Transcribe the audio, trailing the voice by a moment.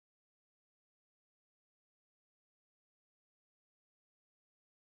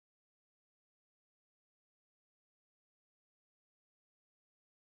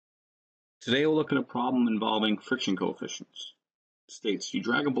Today we'll look at a problem involving friction coefficients. It states you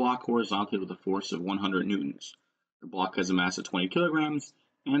drag a block horizontally with a force of 100 newtons. The block has a mass of 20 kilograms,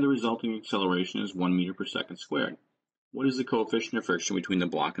 and the resulting acceleration is 1 meter per second squared. What is the coefficient of friction between the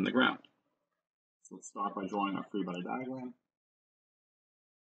block and the ground? So let's start by drawing our free body diagram.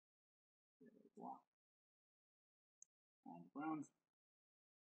 Block on the ground.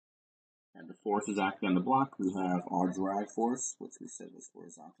 And the force is acting on the block. We have our drag force, which we said was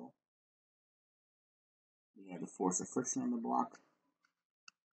horizontal. We have the force of friction on the block.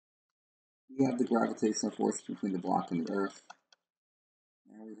 We have the gravitational force between the block and the earth.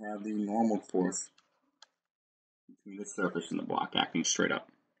 And we have the normal force between the surface and the block acting straight up.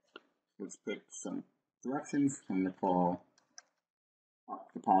 Let's pick some directions. I'm going to call up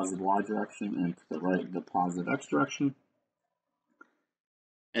the positive y direction and to the right the positive x direction.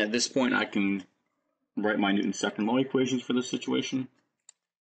 At this point I can write my Newton's second law equations for this situation.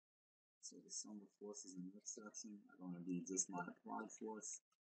 So the sum of forces in the x direction are going to be just my applied force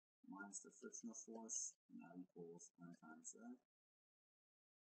minus the frictional force, and that equals n times z.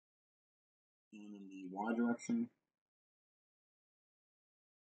 And in the y direction,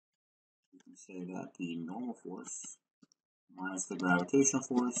 we can say that the normal force minus the gravitational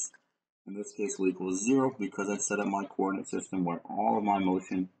force, in this case, will equal 0 because I set up my coordinate system where all of my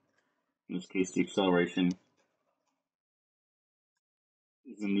motion, in this case the acceleration,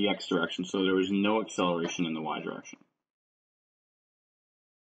 is in the x direction, so there is no acceleration in the y direction.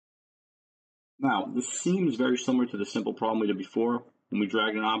 Now, this seems very similar to the simple problem we did before when we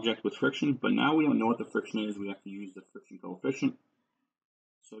dragged an object with friction, but now we don't know what the friction is. We have to use the friction coefficient.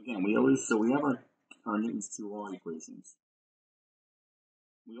 So again, we have our Newton's two law equations.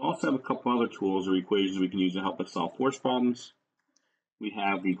 We also have a couple other tools or equations we can use to help us solve force problems. We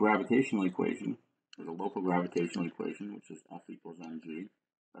have the gravitational equation, or the local gravitational equation, which is F equals mg,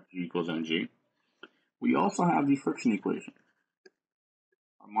 F equals mg. We also have the friction equation.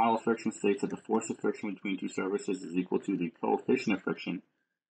 Our model of friction states that the force of friction between two surfaces is equal to the coefficient of friction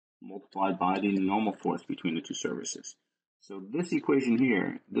multiplied by the normal force between the two surfaces. So this equation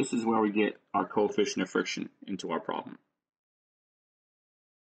here, this is where we get our coefficient of friction into our problem.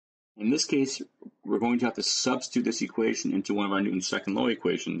 In this case, we're going to have to substitute this equation into one of our Newton's second law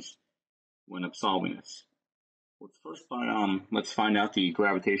equations when I'm solving this. Let's find out the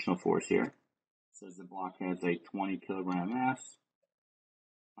gravitational force here. It says the block has a 20 kilogram mass.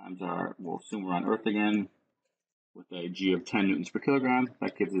 We'll assume we're on Earth again, with a G of 10 newtons per kilogram.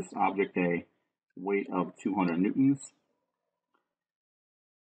 That gives this object a weight of 200 newtons.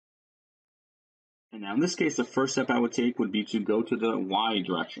 And now in this case, the first step I would take would be to go to the y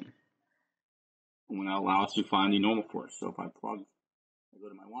direction. And will now allow us to find the normal force. So if I go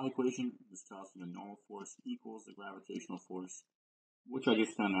to my y equation, this tells me the normal force equals the gravitational force, which I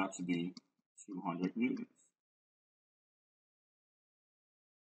just found out to be 200 newtons.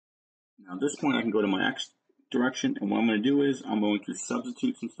 Now at this point I can go to my x direction, and what I'm going to do is I'm going to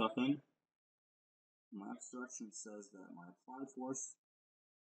substitute some stuff in. My x direction says that my applied force,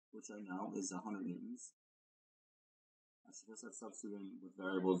 which I know is 100 newtons. I suggest I substitute in with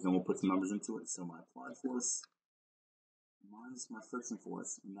variables, then we'll put some numbers into it. So my applied force minus my friction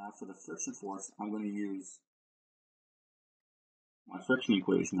force. And now for the friction force, I'm going to use my friction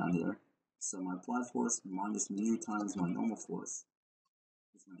equation out here. So my applied force minus mu times my normal force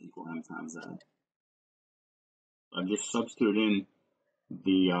is going to equal m times z. I've just substituted in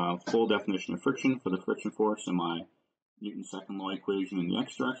the full definition of friction for the friction force in my Newton's second law equation in the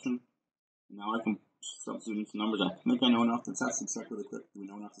x direction. And now I can substitute in some numbers. I think I know enough to test and check really quick. We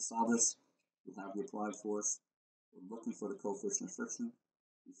know enough to solve this. We have the applied force. We're looking for the coefficient of friction.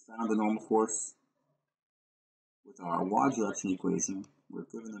 We found the normal force. With our y direction equation, we're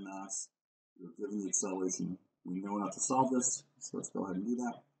given the mass. We're given the acceleration. We know enough to solve this, so let's go ahead and do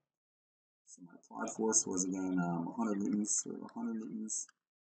that. So my applied force was again 100 newtons. So 100 newtons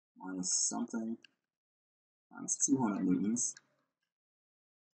minus something times 200 newtons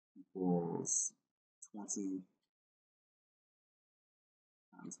equals 20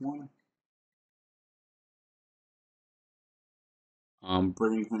 times 1.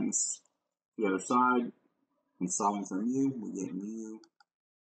 Bringing things to the other side and solving for mu, we get mu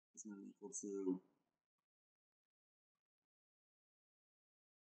is going to equal to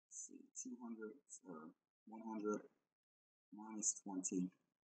 200 or 100 minus 20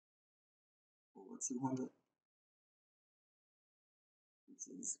 over 200,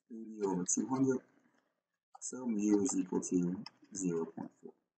 which is 80 over 200. So mu is equal to 0.4.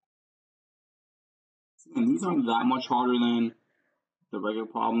 And these aren't that much harder than the regular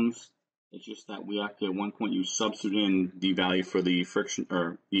problems. It's just that we have to, at one point, you substitute in the value for the friction,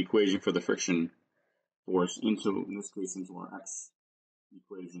 or the equation for the friction force into, in this case, into our x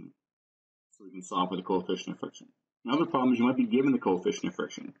equation, so we can solve for the coefficient of friction. Another problem is you might be given the coefficient of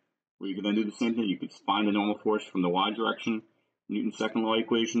friction, where you can then do the same thing. You could find the normal force from the y direction, Newton's second law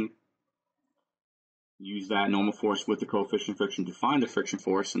equation, use that normal force with the coefficient of friction to find the friction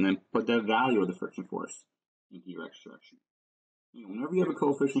force, and then put that value of the friction force into your x direction. Whenever you have a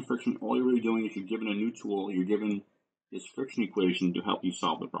coefficient of friction, all you're really doing is you're given a new tool, you're given this friction equation to help you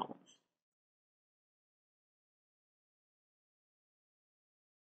solve the problems.